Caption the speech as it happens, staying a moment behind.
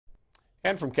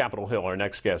And from Capitol Hill, our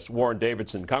next guest, Warren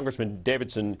Davidson. Congressman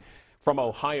Davidson from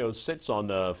Ohio sits on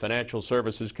the Financial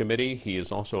Services Committee. He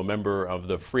is also a member of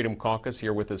the Freedom Caucus,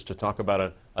 here with us to talk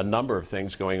about a number of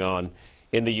things going on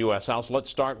in the U.S. House.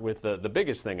 Let's start with the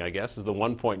biggest thing, I guess, is the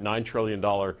 $1.9 trillion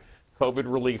COVID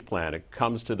relief plan. It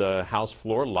comes to the House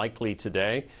floor likely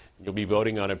today. You'll be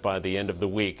voting on it by the end of the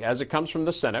week. As it comes from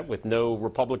the Senate with no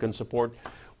Republican support,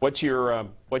 what's your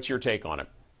take on it?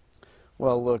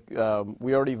 Well, look,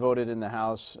 we already voted in the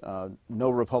House.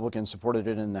 No Republicans supported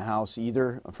it in the House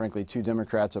either. Frankly, 2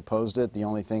 Democrats opposed it. The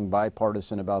only thing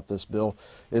bipartisan about this bill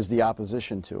is the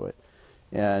opposition to it.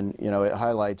 And, it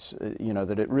highlights,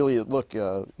 that it really,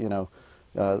 the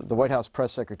White House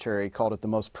press secretary called it the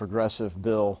most progressive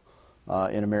bill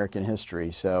in American history.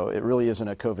 So it really isn't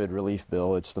a COVID relief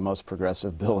bill. It's the most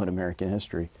progressive bill in American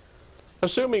history.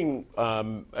 Assuming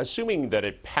that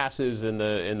it passes in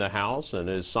the House and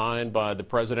is signed by the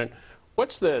president,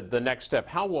 what's the next step?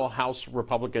 How will House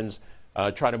Republicans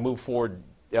try to move forward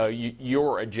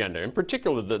your agenda, in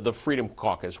particular the Freedom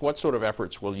Caucus? What sort of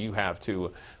efforts will you have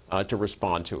to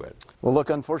respond to it? Well,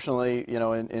 look, unfortunately,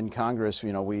 in Congress,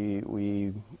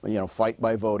 we fight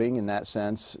by voting in that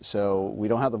sense. So we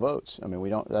don't have the votes. I mean, we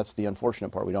don't. That's the unfortunate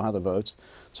part. We don't have the votes.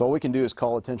 So all we can do is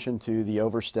call attention to the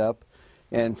overstep.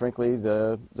 And frankly,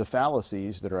 the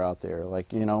fallacies that are out there,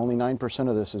 like, only 9%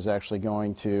 of this is actually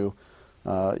going to,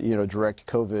 direct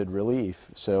COVID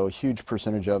relief. So a huge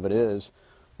percentage of it is,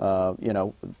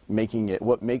 making it,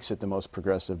 what makes it the most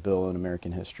progressive bill in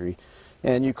American history.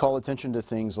 And you call attention to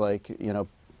things like,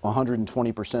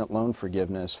 120% loan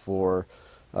forgiveness for,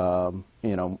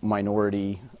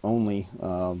 minority-only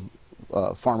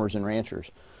farmers and ranchers.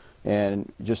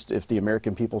 And just if the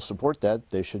American people support that,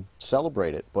 they should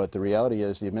celebrate it. But the reality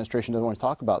is the administration doesn't want to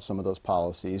talk about some of those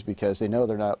policies because they know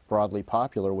they're not broadly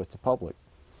popular with the public.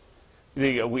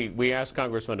 We asked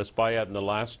Congressman Espaillat in the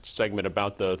last segment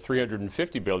about the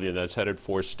 $350 billion that's headed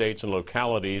for states and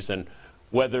localities and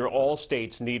whether all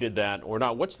states needed that or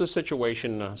not. What's the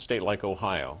situation in a state like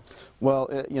Ohio? Well,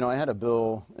 I had a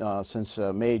bill since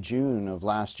May, June of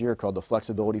last year called the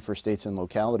Flexibility for States and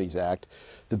Localities Act.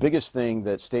 The biggest thing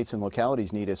that states and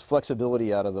localities need is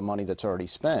flexibility out of the money that's already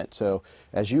spent. So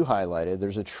as you highlighted,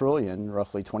 there's $1 trillion,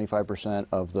 roughly 25%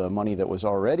 of the money that was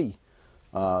already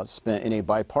spent in a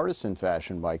bipartisan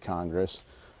fashion by Congress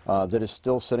that is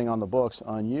still sitting on the books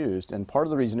unused. And part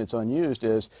of the reason it's unused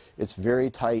is it's very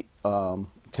tight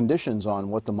conditions on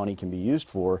what the money can be used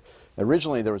for.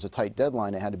 Originally there was a tight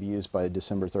deadline. It had to be used by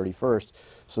December 31st.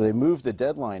 So they moved the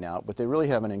deadline out, but they really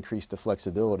haven't increased the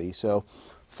flexibility. So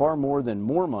far more than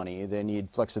more money, they need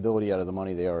flexibility out of the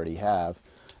money they already have.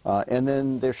 And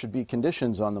then there should be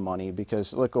conditions on the money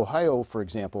because, like Ohio, for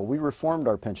example, we reformed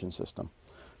our pension system.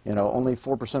 Only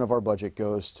 4% of our budget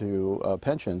goes to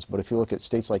pensions, but if you look at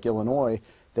states like Illinois,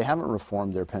 they haven't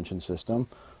reformed their pension system.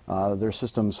 Their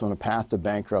system's on a path to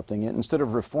bankrupting it. Instead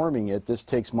of reforming it, this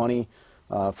takes money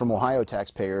from Ohio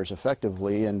taxpayers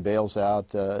effectively and bails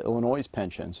out Illinois'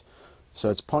 pensions.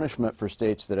 So it's punishment for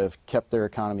states that have kept their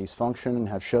economies functioning,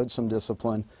 have showed some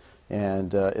discipline,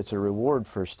 and it's a reward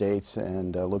for states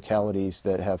and localities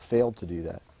that have failed to do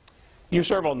that. You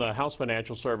serve on the House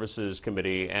Financial Services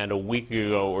Committee, and a week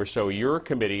ago or so, your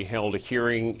committee held a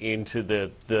hearing into the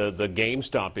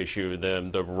GameStop issue,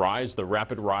 the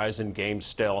rapid rise in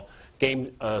GameStop's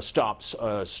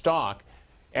stock,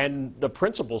 and the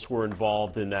principals were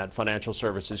involved in that Financial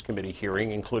Services Committee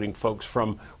hearing, including folks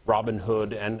from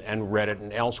Robinhood and Reddit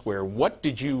and elsewhere. What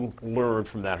did you learn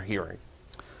from that hearing?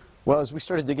 Well, as we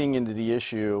started digging into the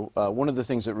issue, one of the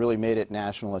things that really made it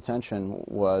national attention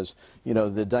was,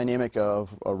 the dynamic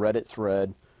of a Reddit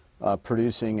thread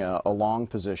producing a long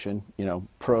position,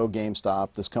 pro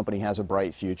GameStop, this company has a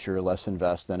bright future, let's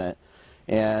invest in it,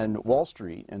 and Wall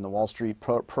Street, and the Wall Street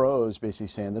pros basically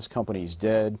saying this company's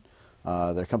dead,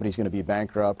 their company's going to be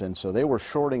bankrupt, and so they were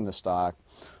shorting the stock.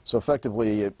 So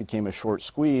effectively it became a short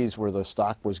squeeze where the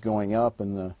stock was going up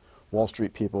and the Wall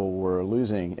Street people were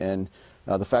losing. And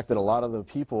the fact that a lot of the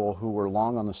people who were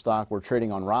long on the stock were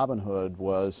trading on Robinhood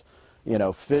was,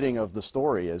 fitting of the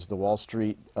story, as the Wall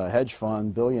Street hedge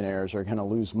fund billionaires are going to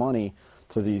lose money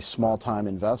to these small-time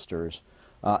investors.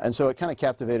 And so it kind of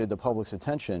captivated the public's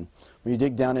attention. When you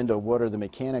dig down into what are the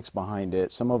mechanics behind it,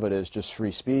 some of it is just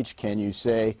free speech. Can you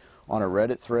say on a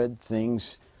Reddit thread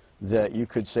things that you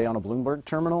could say on a Bloomberg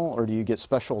terminal, or do you get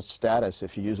special status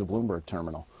if you use a Bloomberg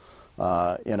terminal,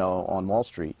 on Wall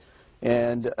Street?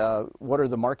 And what are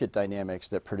the market dynamics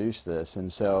that produce this?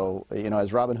 And so,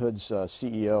 as Robinhood's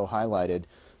CEO highlighted,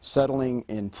 settling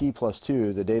in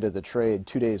T+2, the date of the trade,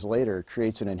 2 days later,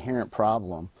 creates an inherent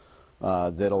problem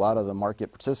that a lot of the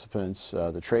market participants,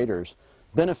 the traders,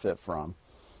 benefit from.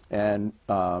 And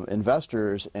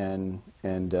investors and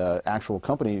actual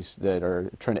companies that are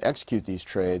trying to execute these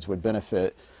trades would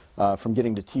benefit from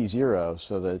getting to T0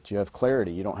 so that you have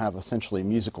clarity. You don't have essentially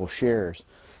musical shares.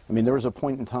 I mean, there was a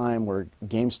point in time where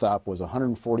GameStop was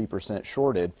 140%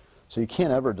 shorted, so you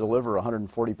can't ever deliver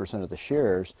 140% of the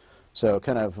shares. So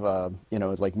kind of, you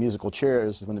know, like musical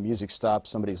chairs, when the music stops,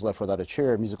 somebody's left without a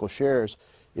chair. Musical shares,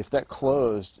 if that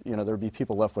closed, you know, there'd be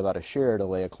people left without a share to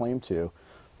lay a claim to.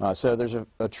 So there's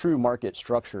a true market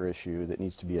structure issue that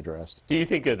needs to be addressed. Do you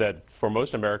think that for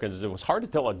most Americans, it was hard to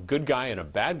tell a good guy and a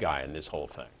bad guy in this whole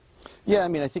thing? Yeah, I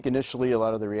mean, I think initially a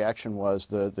lot of the reaction was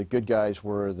the good guys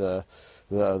were the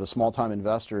small-time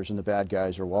investors and the bad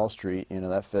guys are Wall Street. You know,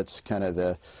 that fits kind of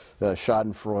the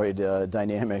Schadenfreude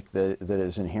dynamic that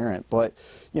is inherent. But,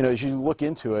 you know, as you look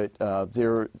into it,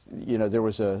 there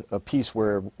was a piece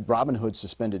where Robinhood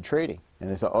suspended trading.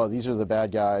 And they thought, oh, these are the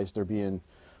bad guys. They're being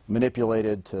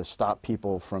manipulated to stop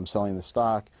people from selling the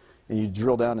stock. And you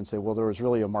drill down and say, well, there was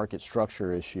really a market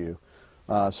structure issue.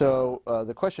 So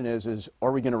the question is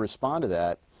are we going to respond to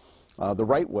that the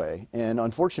right way? And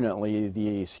unfortunately,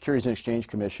 the Securities and Exchange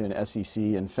Commission, SEC,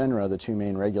 and FINRA, the two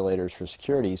main regulators for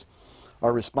securities,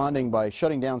 are responding by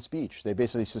shutting down speech. They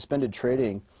basically suspended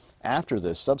trading after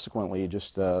this, subsequently,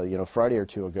 just you know, Friday or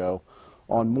two ago,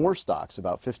 on more stocks,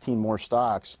 about 15 more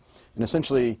stocks. And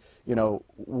essentially, you know,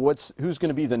 who's going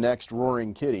to be the next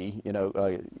roaring kitty? You know,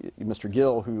 Mr.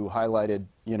 Gill, who highlighted,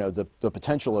 you know, the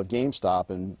potential of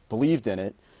GameStop and believed in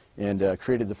it and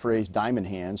created the phrase diamond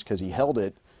hands because he held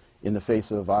it in the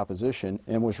face of opposition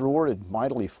and was rewarded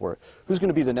mightily for it. Who's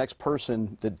going to be the next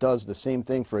person that does the same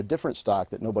thing for a different stock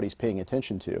that nobody's paying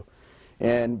attention to?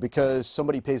 And because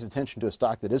somebody pays attention to a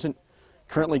stock that isn't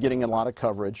currently getting a lot of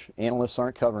coverage, analysts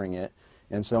aren't covering it,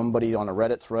 and somebody on a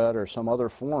Reddit thread or some other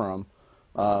forum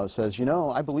says, you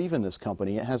know, I believe in this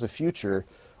company, it has a future,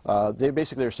 they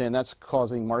basically are saying that's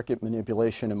causing market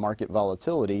manipulation and market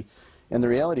volatility. And the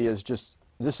reality is just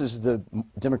this is the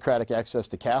democratic access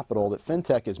to capital that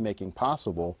fintech is making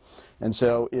possible. And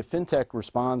so if fintech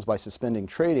responds by suspending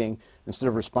trading instead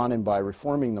of responding by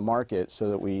reforming the market so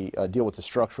that we deal with the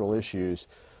structural issues,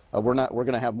 we're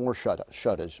going to have more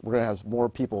shuttage. We're going to have more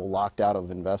people locked out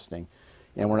of investing.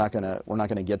 And we're not going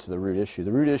to get to the root issue.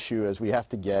 The root issue is we have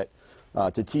to get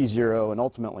to T0 and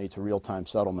ultimately to real-time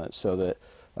settlement so that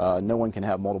no one can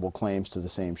have multiple claims to the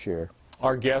same share.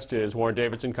 Our guest is Warren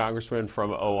Davidson, Congressman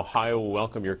from Ohio.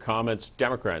 Welcome your comments.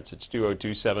 Democrats, it's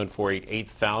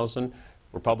 202-748-8000.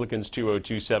 Republicans,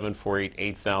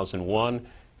 202-748-8001.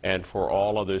 And for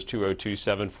all others,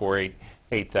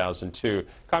 202-748-8002.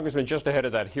 Congressman, just ahead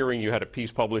of that hearing, you had a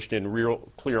piece published in Real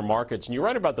Clear Markets, and you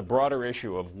write about the broader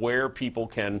issue of where people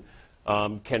can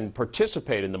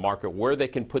participate in the market, where they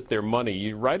can put their money.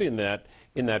 You write in that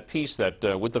piece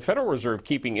that with the Federal Reserve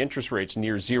keeping interest rates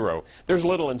near zero, there's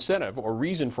little incentive or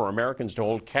reason for Americans to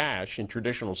hold cash in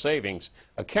traditional savings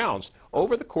accounts.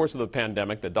 Over the course of the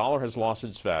pandemic, the dollar has lost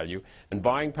its value and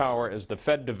buying power as the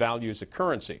Fed devalues a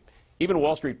currency. Even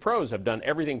Wall Street pros have done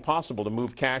everything possible to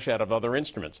move cash out of other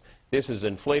instruments. This has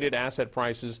inflated asset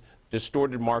prices,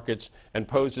 distorted markets, and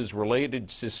poses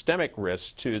related systemic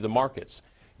risks to the markets.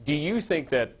 Do you think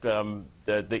that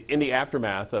in the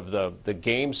aftermath of the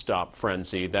GameStop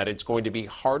frenzy, that it's going to be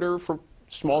harder for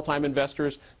small-time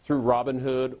investors through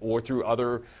Robinhood or through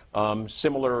other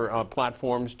similar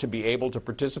platforms to be able to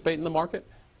participate in the market?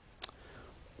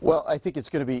 Well, I think it's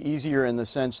going to be easier in the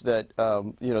sense that,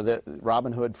 you know, that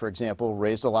Robinhood, for example,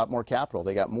 raised a lot more capital.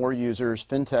 They got more users.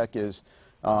 FinTech is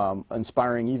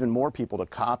inspiring even more people to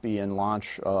copy and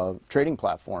launch trading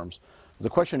platforms. The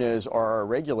question is, are our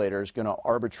regulators going to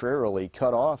arbitrarily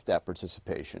cut off that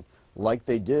participation, like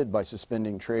they did by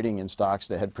suspending trading in stocks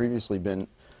that had previously been,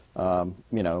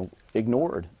 you know,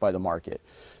 ignored by the market?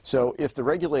 So if the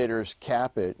regulators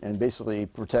cap it and basically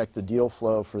protect the deal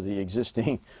flow for the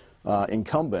existing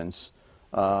incumbents,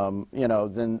 you know,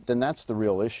 then that's the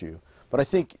real issue. But I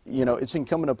think, you know, it's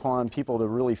incumbent upon people to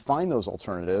really find those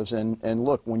alternatives. And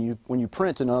look, when you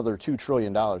print another $2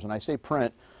 trillion, and I say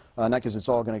print, not because it's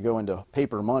all going to go into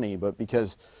paper money, but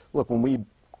because, look, when we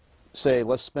say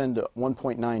let's spend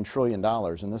 $1.9 trillion,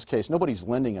 in this case, nobody's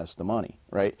lending us the money,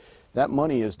 right? That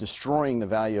money is destroying the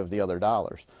value of the other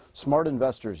dollars. Smart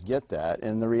investors get that,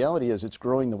 and the reality is it's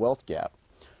growing the wealth gap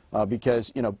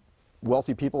because, you know,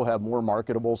 wealthy people have more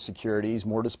marketable securities,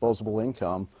 more disposable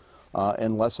income,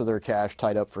 and less of their cash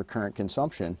tied up for current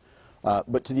consumption.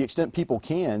 But to the extent people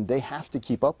can, they have to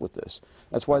keep up with this.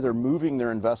 That's why they're moving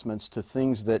their investments to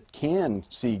things that can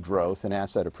see growth and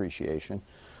asset appreciation.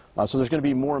 So there's going to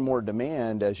be more and more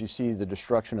demand as you see the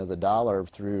destruction of the dollar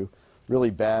through really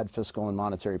bad fiscal and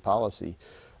monetary policy.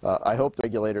 I hope the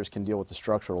regulators can deal with the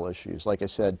structural issues. Like I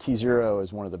said, T0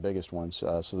 is one of the biggest ones,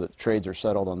 so that trades are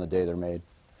settled on the day they're made.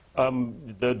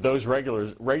 Those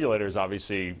regulators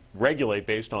obviously regulate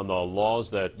based on the laws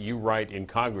that you write in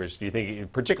Congress. Do you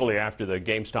think, particularly after the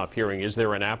GameStop hearing, is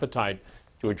there an appetite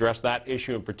to address that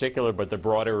issue in particular, but the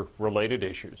broader related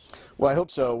issues? Well, I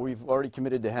hope so. We've already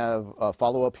committed to have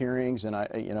follow-up hearings, and I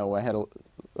had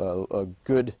a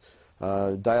good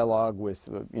dialogue with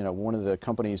one of the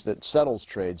companies that settles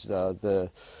trades,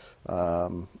 the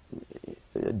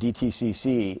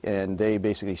DTCC, and they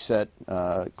basically set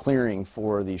clearing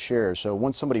for these shares. So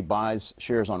once somebody buys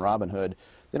shares on Robinhood,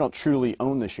 they don't truly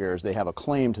own the shares, they have a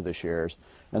claim to the shares,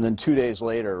 and then 2 days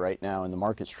later, right now in the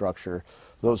market structure,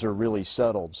 those are really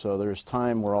settled. So there's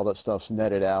time where all that stuff's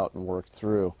netted out and worked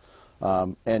through,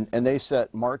 and they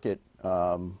set market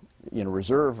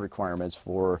reserve requirements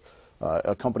for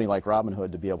a company like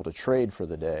Robinhood to be able to trade for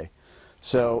the day.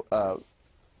 So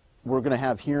we're going to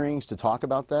have hearings to talk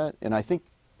about that, and I think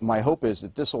my hope is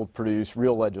that this will produce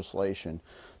real legislation.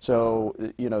 So,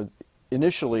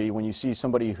 initially when you see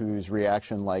somebody whose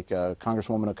reaction, like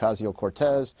Congresswoman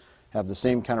Ocasio-Cortez, have the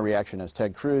same kind of reaction as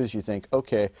Ted Cruz, you think,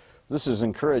 okay, this is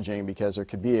encouraging because there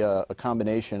could be a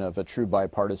combination of a true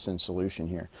bipartisan solution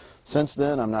here. Since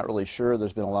then, I'm not really sure.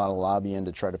 There's been a lot of lobbying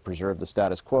to try to preserve the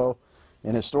status quo,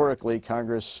 and historically,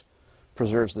 Congress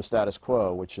preserves the status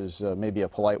quo, which is maybe a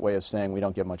polite way of saying we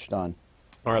don't get much done.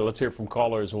 All right, let's hear from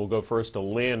callers. We'll go first to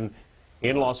Lynn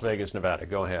in Las Vegas, Nevada.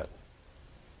 Go ahead.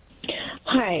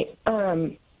 Hi.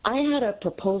 I had a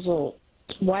proposal.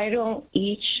 Why don't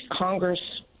each Congress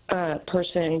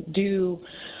person do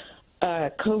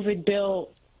a COVID bill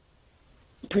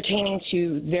pertaining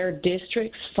to their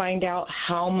districts, find out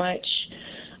how much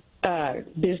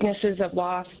businesses have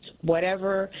lost,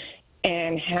 whatever,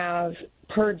 and have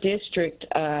per district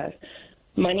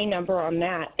money number on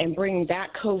that, and bring that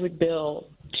COVID bill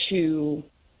to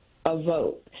a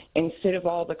vote instead of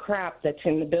all the crap that's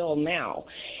in the bill now.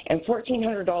 And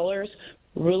 $1,400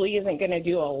 really isn't going to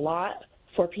do a lot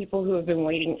for people who have been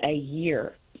waiting a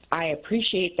year. I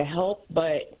appreciate the help,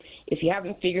 but if you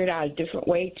haven't figured out a different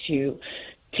way to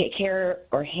take care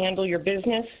or handle your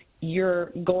business, you're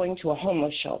going to a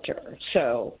homeless shelter.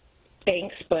 So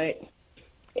thanks, but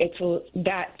it's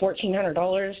that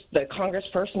 $1,400, the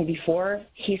congressperson before,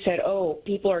 he said, oh,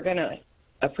 people are going to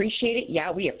appreciate it.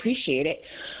 Yeah, we appreciate it.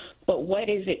 But what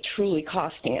is it truly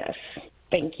costing us?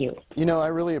 Thank you. I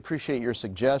really appreciate your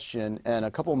suggestion, and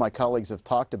a couple of my colleagues have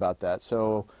talked about that.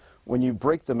 So when you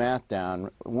break the math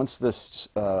down, once this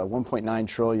 $1.9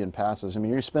 trillion passes, I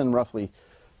mean, you spend roughly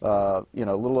a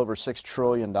little over $6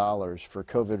 trillion for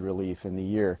COVID relief in the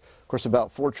year. Of course, about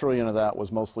 $4 trillion of that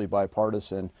was mostly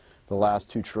bipartisan. The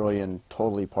last $2 trillion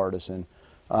totally partisan.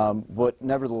 But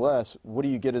nevertheless, what do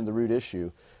you get in the root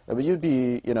issue? I mean, you'd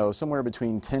be, somewhere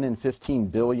between $10 and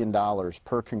 $15 billion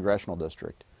per congressional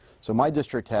district. So my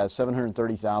district has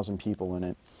 730,000 people in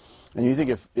it, and you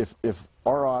think if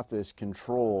our office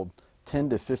controlled $10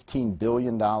 to $15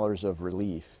 billion of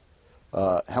relief,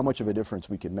 how much of a difference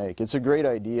we could make. It's a great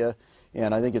idea,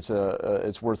 and I think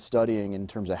it's worth studying in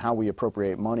terms of how we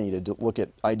appropriate money to look at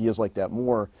ideas like that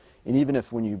more, and even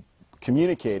if when you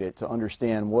communicate it, to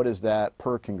understand what is that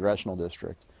per congressional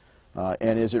district.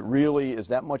 And is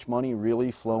that much money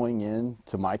really flowing in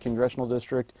to my congressional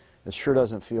district? It sure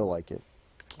doesn't feel like it.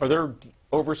 Are there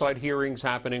oversight hearings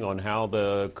happening on how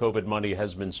the COVID money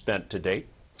has been spent to date?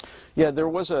 Yeah, there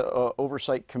was a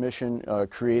oversight commission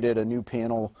created, a new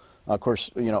panel. Of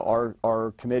course,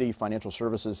 our committee, Financial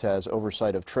Services, has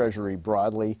oversight of Treasury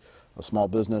broadly. A small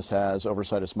business has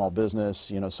oversight of small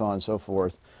business, so on and so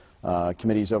forth.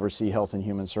 Committees oversee Health and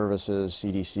Human Services,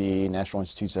 CDC, National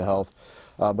Institutes of Health.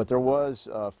 But there was,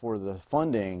 for the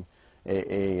funding,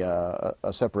 a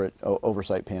separate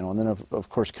oversight panel. And then, of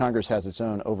course, Congress has its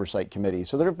own oversight committee.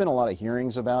 So there have been a lot of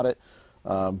hearings about it.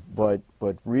 But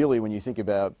really, when you think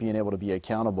about being able to be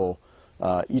accountable,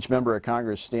 each member of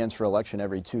Congress stands for election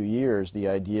every 2 years. The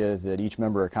idea that each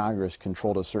member of Congress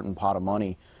controlled a certain pot of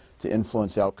money to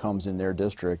influence outcomes in their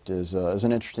district is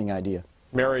an interesting idea.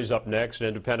 Mary's up next, an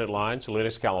independent line,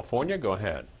 Salinas, California. Go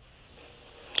ahead.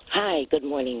 Hi, good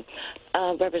morning.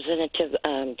 Representative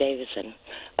Davidson.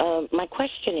 My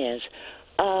question is,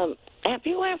 have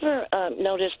you ever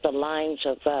noticed the lines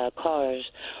of cars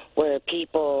where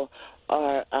people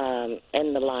are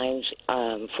in the lines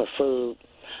for food,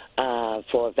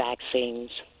 for vaccines?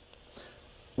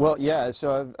 Well, yeah.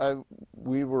 So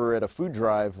we were at a food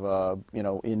drive,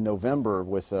 in November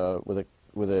with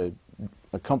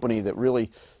a company that really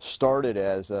started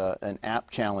as an app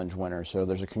challenge winner. So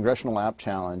there's a congressional app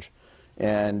challenge,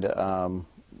 and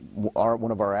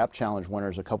one of our App Challenge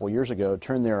winners a couple years ago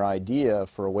turned their idea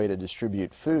for a way to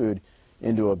distribute food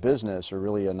into a business, or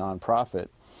really a nonprofit.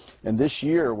 And this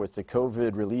year, with the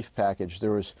COVID relief package,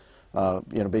 there was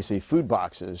basically food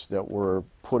boxes that were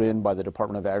put in by the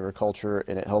Department of Agriculture,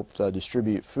 and it helped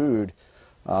distribute food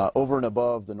over and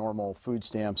above the normal food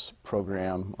stamps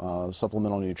program,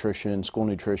 supplemental nutrition, school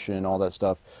nutrition, all that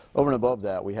stuff. Over and above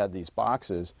that, we had these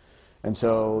boxes. And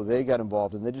so they got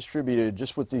involved, and they distributed,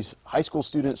 just with these high school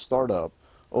student startup,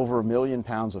 over 1 million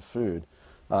pounds of food.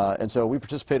 And so we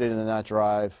participated in that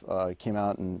drive, came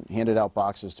out and handed out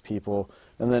boxes to people.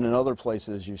 And then in other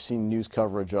places, you've seen news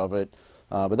coverage of it.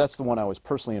 But that's the one I was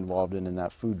personally involved in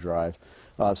that food drive.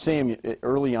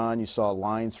 Early on, you saw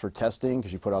lines for testing,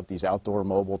 because you put out these outdoor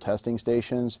mobile testing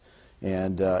stations.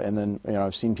 And then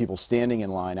I've seen people standing in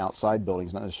line outside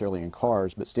buildings, not necessarily in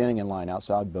cars, but standing in line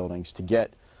outside buildings to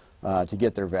get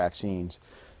their vaccines.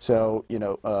 So,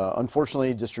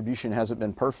 unfortunately, distribution hasn't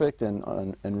been perfect,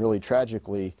 and really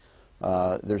tragically,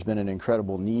 there's been an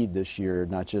incredible need this year,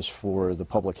 not just for the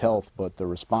public health, but the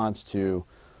response to,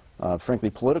 frankly,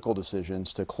 political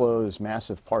decisions to close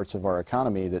massive parts of our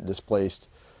economy that displaced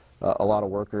a lot of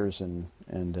workers and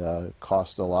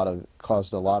caused a lot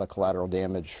of collateral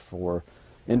damage for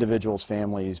individuals,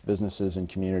 families, businesses, and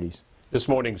communities. This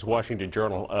morning's Wall Street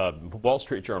Journal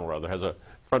rather, has a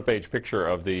front page picture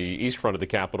of the east front of the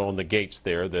Capitol and the gates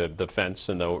there, the fence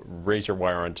and the razor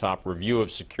wire on top. Review of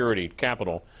security at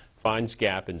Capitol finds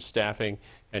gap in staffing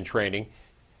and training.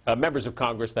 Members of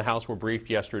Congress, the House, were briefed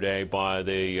yesterday by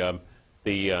the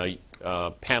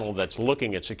panel that's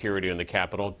looking at security in the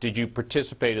Capitol. Did you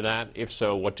participate in that? If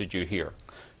so, what did you hear?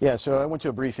 Yeah, so I went to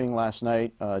a briefing last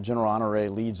night. General Honore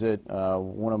leads it.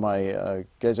 One of my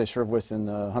guys I served with in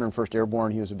the 101st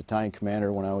Airborne, he was a battalion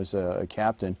commander when I was a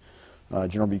captain.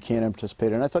 General Buchanan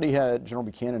participated, and I thought General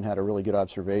Buchanan had a really good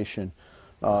observation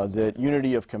that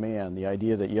unity of command, the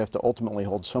idea that you have to ultimately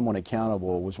hold someone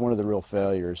accountable, was one of the real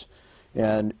failures.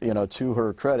 And to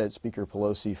her credit, Speaker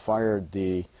Pelosi fired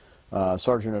the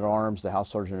Sergeant-at-Arms, the House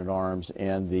Sergeant-at-Arms,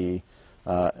 and the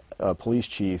police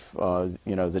chief,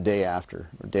 the day after,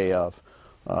 or day of,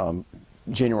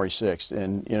 January 6th.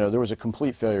 And, there was a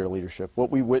complete failure of leadership.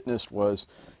 What we witnessed was,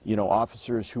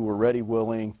 officers who were ready,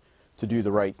 willing to do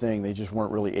the right thing. They just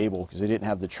weren't really able, because they didn't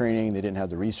have the training, they didn't have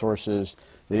the resources,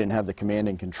 they didn't have the command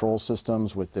and control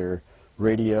systems with their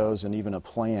radios and even a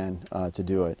plan to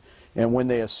do it. And when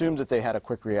they assumed that they had a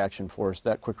quick reaction force,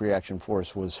 that quick reaction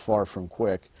force was far from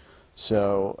quick.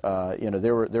 So,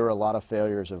 there were a lot of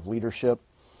failures of leadership.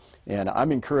 And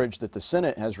I'm encouraged that the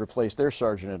Senate has replaced their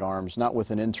Sergeant-at-Arms, not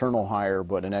with an internal hire,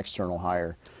 but an external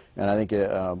hire. And I think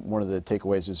one of the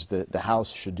takeaways is that the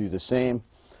House should do the same.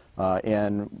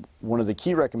 And one of the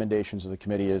key recommendations of the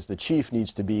committee is the chief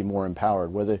needs to be more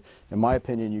empowered. Whether, in my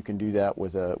opinion, you can do that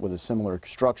with a similar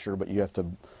structure, but you have to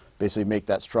basically make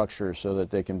that structure so that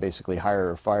they can basically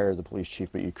hire or fire the police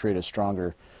chief, but you create a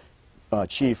stronger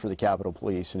chief for the Capitol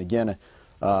Police. And again,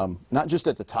 not just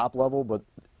at the top level, but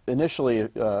initially,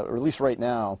 or at least right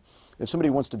now, if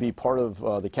somebody wants to be part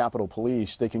of the Capitol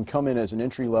Police, they can come in as an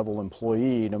entry-level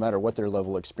employee, no matter what their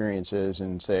level of experience is,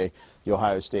 in, say, the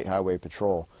Ohio State Highway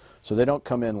Patrol. So they don't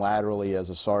come in laterally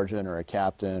as a sergeant or a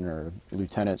captain or a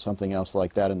lieutenant, something else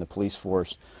like that in the police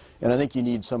force. And I think you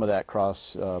need some of that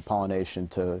cross-pollination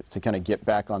to kind of get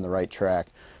back on the right track.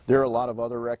 There are a lot of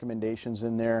other recommendations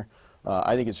in there.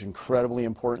 I think it's incredibly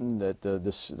important that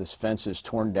this fence is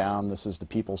torn down. This is the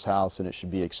people's house, and it should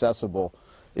be accessible.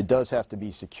 It does have to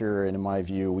be secure, and in my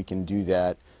view, we can do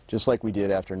that just like we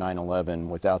did after 9/11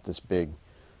 without this big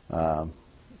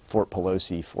Fort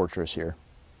Pelosi fortress here.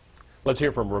 Let's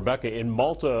hear from Rebecca in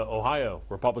Malta, Ohio,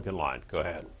 Republican line. Go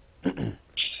ahead.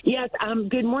 Yes,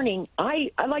 good morning.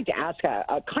 I'd like to ask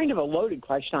a kind of a loaded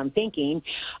question, I'm thinking.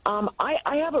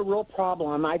 I have a real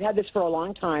problem. I've had this for a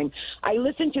long time. I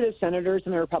listen to the senators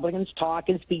and the Republicans talk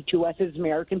and speak to us as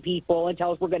American people and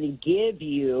tell us we're going to give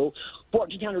you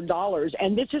 $1,400,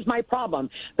 and this is my problem.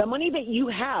 The money that you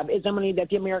have is the money that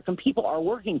the American people are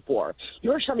working for.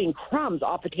 You're shoving crumbs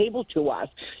off the table to us.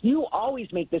 You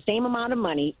always make the same amount of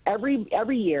money every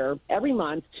year, every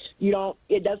month.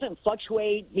 It doesn't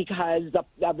fluctuate because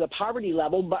of the poverty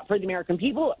level, but for the American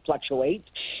people, it fluctuates.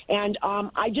 And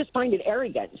I just find it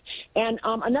arrogant. And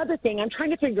another thing, I'm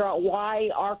trying to figure out why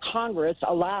our Congress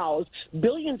allows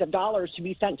billions of dollars to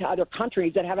be sent to other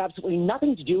countries that have absolutely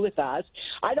nothing to do with us.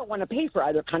 I don't want to pay for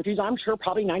other countries. I'm sure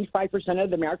probably 95%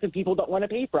 of the American people don't want to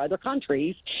pay for other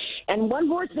countries. And one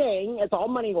more thing, it's all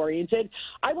money oriented.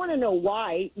 I want to know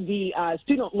why the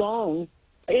student loan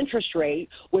interest rate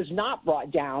was not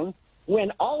brought down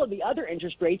when all of the other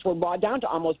interest rates were brought down to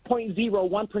almost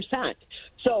 0.01%.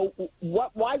 So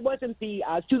why wasn't the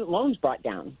student loans brought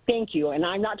down? Thank you. And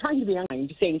I'm not trying to be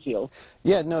unkind. Thank you.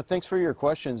 Yeah, no, thanks for your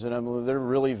questions, and they're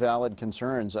really valid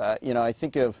concerns. I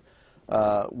think of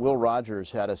Will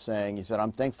Rogers had a saying. He said,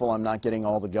 "I'm thankful I'm not getting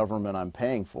all the government I'm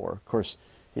paying for." Of course,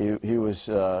 he was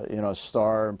a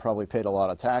star and probably paid a lot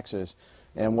of taxes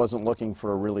and wasn't looking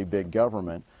for a really big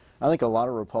government. I think a lot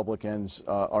of Republicans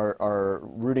are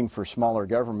rooting for smaller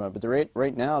government, but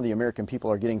right now the American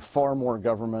people are getting far more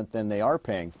government than they are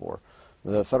paying for.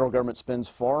 The federal government spends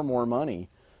far more money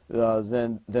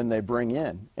than they bring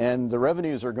in, and the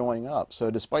revenues are going up. So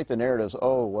despite the narratives,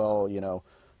 oh, well,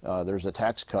 there's a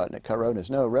tax cut and it cut revenues.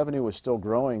 No, revenue is still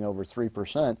growing over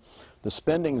 3%. The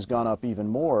spending's gone up even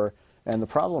more, and the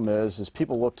problem is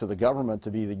people look to the government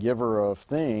to be the giver of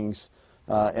things.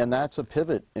 And that's a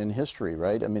pivot in history,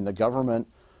 right? I mean, the government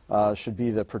should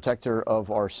be the protector of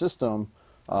our system,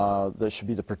 that should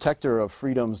be the protector of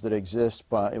freedoms that exist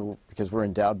because we're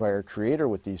endowed by our Creator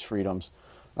with these freedoms.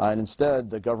 And instead,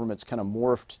 the government's kind of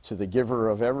morphed to the giver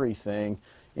of everything,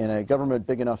 and a government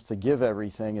big enough to give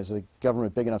everything is a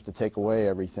government big enough to take away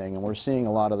everything. And we're seeing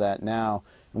a lot of that now.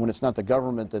 And when it's not the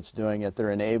government that's doing it,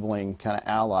 they're enabling kind of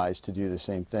allies to do the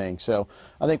same thing. So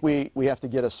I think we have to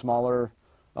get a smaller,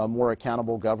 more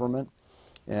accountable government,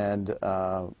 and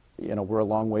we're a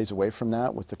long ways away from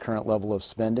that with the current level of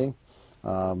spending.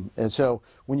 And so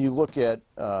when you look at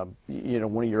one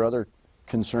of your other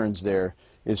concerns there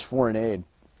is foreign aid.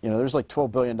 There's like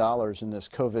 $12 billion in this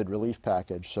COVID relief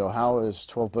package. So how is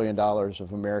 $12 billion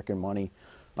of American money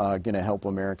going to help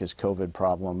America's COVID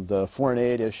problem? The foreign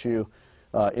aid issue,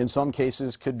 in some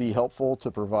cases, could be helpful to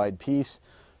provide peace.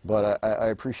 But I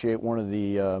appreciate one of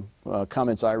the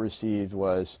comments I received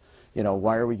was,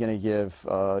 why are we going to give,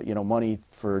 money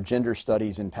for gender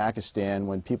studies in Pakistan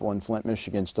when people in Flint,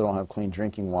 Michigan still don't have clean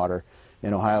drinking water,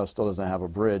 and Ohio still doesn't have a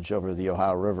bridge over the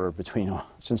Ohio River between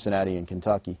Cincinnati and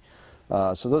Kentucky.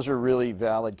 So those are really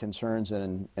valid concerns,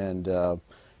 and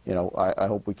I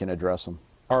hope we can address them.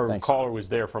 Our caller was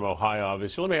there from Ohio,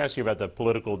 obviously. Let me ask you about the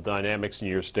political dynamics in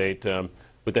your state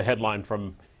with the headline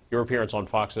from your appearance on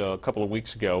Fox a couple of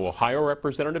weeks ago. Ohio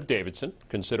Representative Davidson,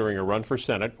 considering a run for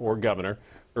Senate or governor,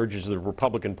 urges the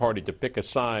Republican Party to pick a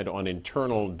side on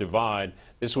internal divide.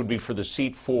 This would be for the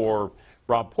seat for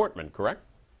Rob Portman, correct?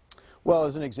 Well,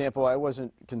 as an example, I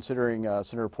wasn't considering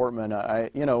Senator Portman.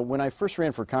 When I first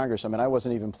ran for Congress, I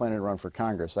wasn't even planning to run for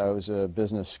Congress. I was a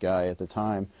business guy at the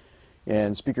time,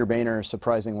 and Speaker Boehner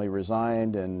surprisingly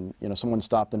resigned, and someone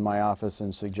stopped in my office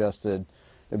and suggested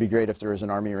it'd be great if there was an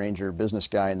Army Ranger business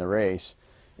guy in the race.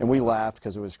 And we laughed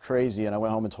because it was crazy, and I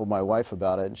went home and told my wife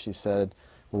about it, and she said,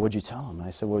 "Well, what'd you tell him?" And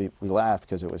I said, "Well, we laughed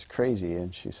because it was crazy."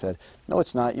 And she said, "No,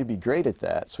 it's not. You'd be great at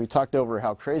that." So we talked over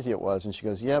how crazy it was, and she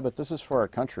goes, "Yeah, but this is for our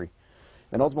country."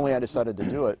 And ultimately I decided to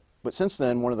do it. But since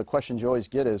then, one of the questions you always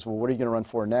get is, well, what are you going to run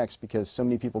for next? Because so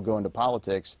many people go into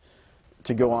politics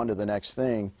to go on to the next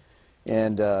thing.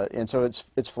 And so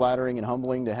it's flattering and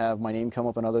humbling to have my name come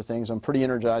up in other things. I'm pretty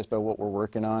energized by what we're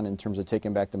working on in terms of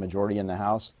taking back the majority in the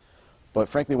House. But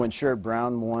frankly, when Sherrod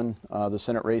Brown won the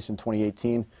Senate race in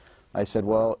 2018, I said,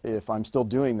 well, if I'm still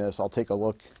doing this, I'll take a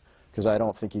look, because I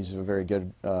don't think he's a very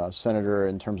good senator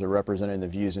in terms of representing the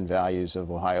views and values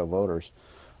of Ohio voters.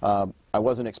 I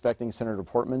wasn't expecting Senator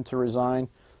Portman to resign,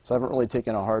 so I haven't really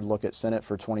taken a hard look at Senate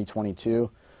for 2022.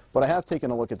 But I have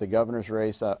taken a look at the governor's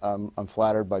race. I'm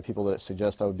flattered by people that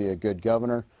suggest I would be a good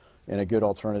governor and a good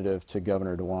alternative to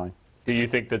Governor DeWine. Do you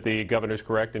think that the governor's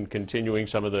correct in continuing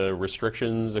some of the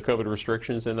restrictions, the COVID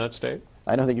restrictions in that state?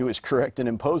 I don't think he was correct in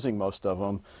imposing most of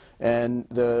them. And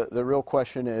the real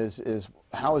question is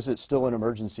how is it still an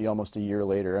emergency almost a year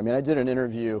later? I did an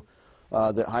interview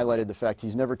that highlighted the fact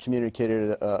he's never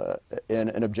communicated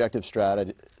an objective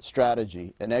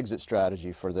strategy, an exit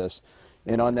strategy for this.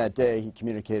 And on that day, he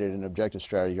communicated an objective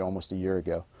strategy almost a year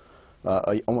ago,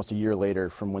 almost a year later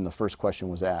from when the first question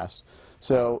was asked.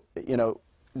 So,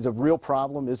 the real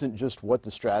problem isn't just what the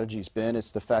strategy's been,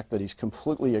 it's the fact that he's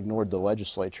completely ignored the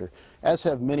legislature, as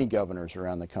have many governors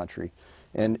around the country.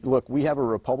 And look, we have a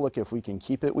republic if we can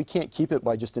keep it. We can't keep it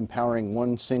by just empowering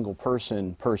one single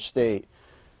person per state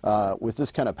with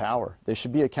this kind of power. They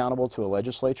should be accountable to a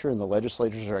legislature, and the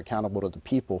legislatures are accountable to the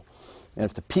people. And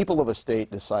if the people of a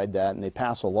state decide that and they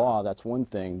pass a law, that's one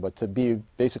thing. But to be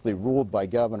basically ruled by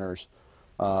governors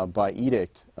by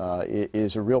edict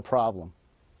is a real problem.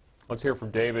 Let's hear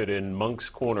from David in Moncks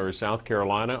Corner, South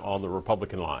Carolina, on the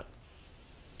Republican line.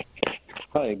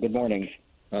 Hi, good morning.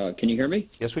 Can you hear me?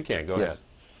 Yes, we can. Go yes.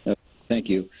 ahead. Thank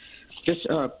you. Just,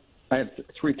 I have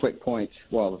 3 quick points.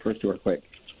 Well, the first 2 are quick.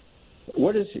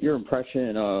 What is your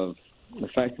impression of the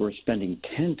fact we're spending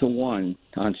 10 to 1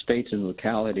 on states and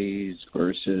localities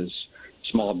versus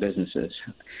small businesses.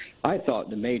 I thought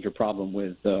the major problem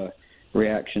with the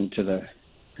reaction to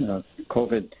the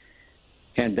COVID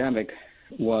pandemic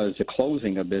was the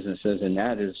closing of businesses, and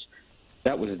that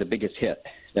was the biggest hit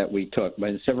that we took. But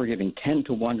instead we're giving 10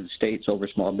 to 1 to states over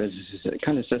small businesses, it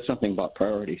kind of says something about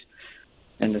priorities.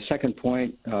 And the second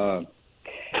point,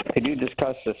 could you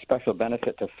discuss the special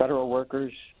benefit to federal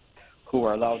workers who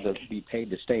are allowed to be paid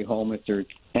to stay home if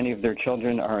any of their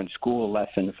children are in school less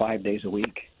than 5 days a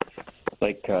week,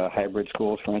 like hybrid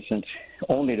schools, for instance,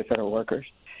 only to federal workers?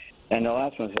 And the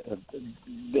last one's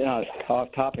been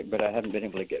off topic, but I haven't been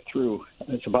able to get through.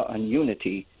 It's about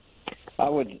unity. I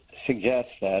would suggest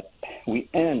that we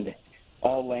end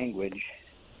all language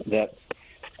that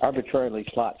arbitrarily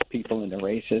slots people into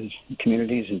races,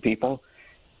 communities, and people.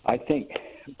 I think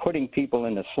putting people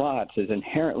into slots is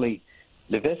inherently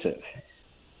divisive.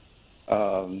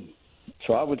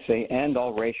 So I would say end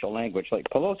all racial language. Like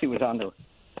Pelosi was on the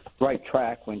right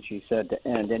track when she said to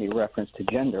end any reference to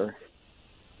gender,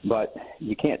 but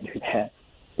you can't do that.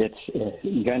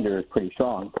 Gender is pretty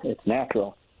strong. It's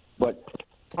natural. But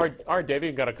All right, David,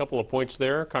 you've got a couple of points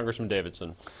there. Congressman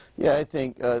Davidson. Yeah, I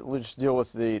think let's deal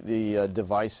with the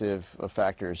divisive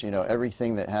factors. You know,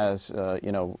 everything that has,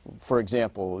 you know, for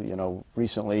example, you know,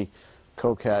 recently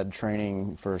Coke had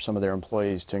training for some of their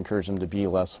employees to encourage them to be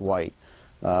less white.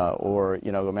 Or,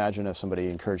 you know, imagine if somebody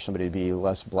encouraged somebody to be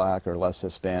less black or less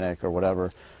Hispanic or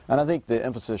whatever. And I think the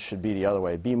emphasis should be the other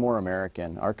way. Be more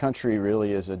American. Our country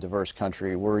really is a diverse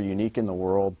country. We're unique in the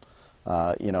world.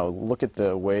 You know, look at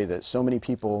the way that so many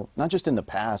people, not just in the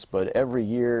past, but every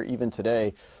year, even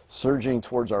today, surging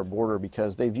towards our border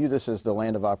because they view this as the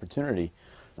land of opportunity.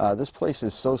 This place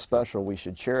is so special, we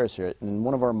should cherish it. And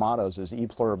one of our mottos is E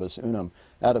pluribus unum,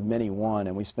 out of many one,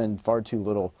 and we spend far too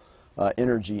little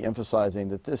energy emphasizing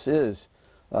that this is,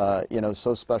 you know,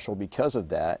 so special because of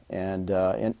that. And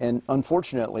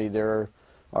unfortunately, there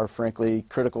are frankly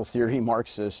critical theory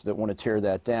Marxists that want to tear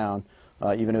that down.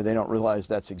 Even if they don't realize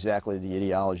that's exactly the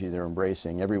ideology they're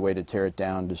embracing. Every way to tear it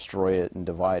down, destroy it, and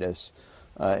divide us.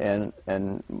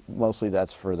 And mostly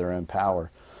that's for their own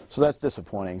power. So that's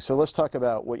disappointing. So let's talk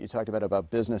about what you talked about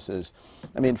businesses.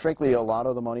 I mean, frankly, a lot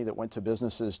of the money that went to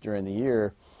businesses during the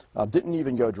year didn't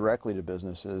even go directly to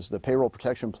businesses. The payroll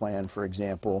protection plan, for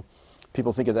example,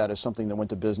 people think of that as something that went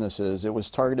to businesses. It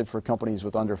was targeted for companies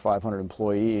with under 500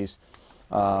 employees.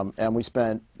 And we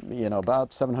spent, you know,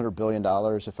 about $700 billion,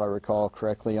 if I recall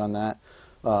correctly, on that.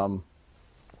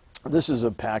 This is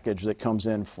a package that comes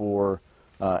in for,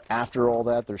 after all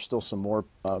that, there's still some more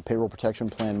payroll protection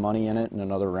plan money in it in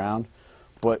another round.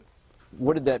 But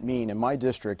what did that mean? And my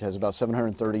district has about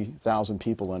 730,000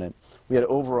 people in it. We had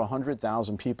over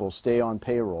 100,000 people stay on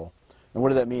payroll. And what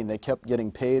did that mean? They kept getting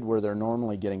paid where they're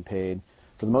normally getting paid.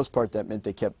 For the most part, that meant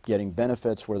they kept getting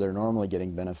benefits where they're normally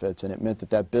getting benefits, and it meant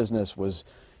that that business was,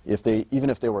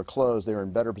 even if they were closed, they were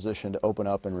in better position to open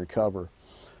up and recover.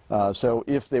 So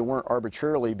if they weren't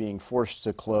arbitrarily being forced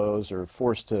to close or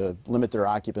forced to limit their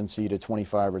occupancy to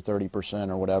 25 or 30%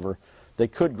 or whatever, they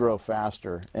could grow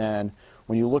faster. And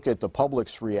when you look at the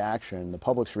public's reaction,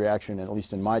 at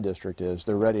least in my district, is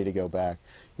they're ready to go back.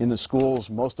 In the schools,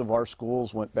 most of our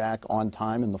schools went back on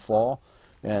time in the fall.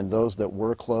 And those that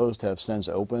were closed have since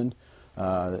opened.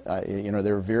 You know,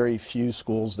 there are very few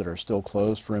schools that are still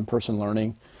closed for in-person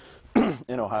learning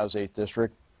in Ohio's 8th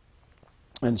District.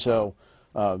 And so,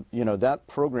 you know, that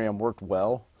program worked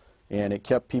well, and it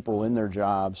kept people in their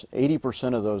jobs.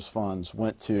 80% of those funds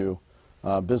went to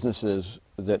businesses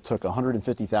that took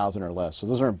 $150,000 or less. So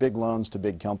those aren't big loans to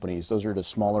big companies. Those are to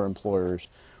smaller employers.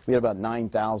 We had about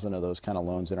 9,000 of those kind of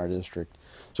loans in our district.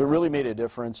 So it really made a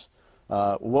difference.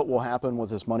 What will happen with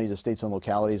this money to states and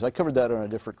localities? I covered that on a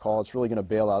different call. It's really going to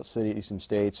bail out cities and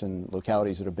states and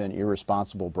localities that have been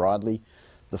irresponsible broadly.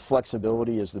 The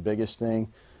flexibility is the biggest thing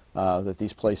that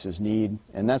these places need,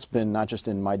 and that's been not just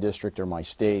in my district or my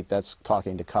state. That's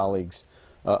talking to colleagues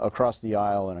across the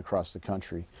aisle and across the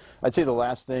country. I'd say the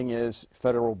last thing is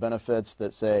federal benefits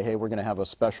that say, hey, we're going to have a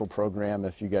special program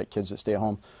if you got kids that stay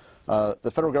home.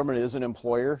 The federal government is an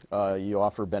employer. You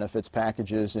offer benefits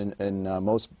packages in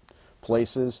most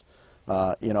places.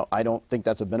 You know, I don't think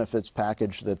that's a benefits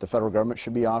package that the federal government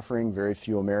should be offering. Very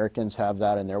few Americans have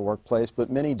that in their workplace, but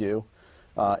many do.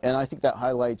 And I think that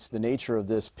highlights the nature of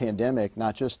this pandemic,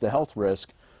 not just the health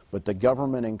risk, but the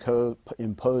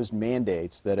government-imposed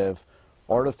mandates that have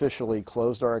artificially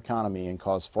closed our economy and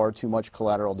caused far too much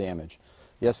collateral damage.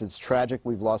 Yes, it's tragic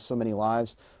we've lost so many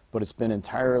lives, but it's been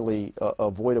entirely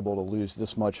avoidable to lose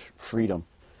this much freedom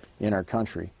in our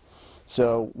country.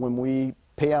 So when we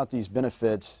pay out these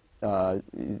benefits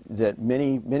that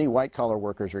many white-collar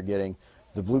workers are getting,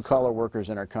 the blue-collar workers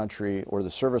in our country or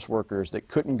the service workers that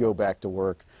couldn't go back to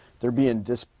work, they're being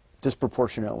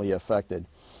disproportionately affected.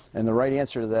 And the right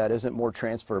answer to that isn't more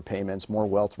transfer payments, more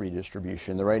wealth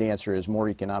redistribution. The right answer is more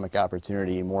economic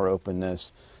opportunity, more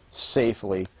openness,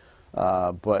 safely.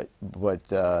 But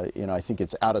you know, I think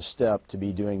it's out of step to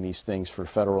be doing these things for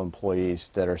federal employees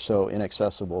that are so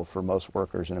inaccessible for most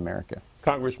workers in America.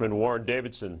 Congressman Warren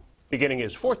Davidson, beginning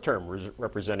his fourth term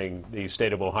representing the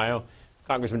state of Ohio.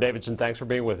 Congressman Davidson, thanks for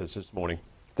being with us this morning.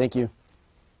 Thank you.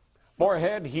 More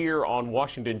ahead here on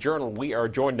Washington Journal. We are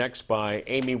joined next by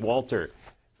Amy Walter,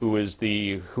 who is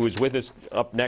with us up next.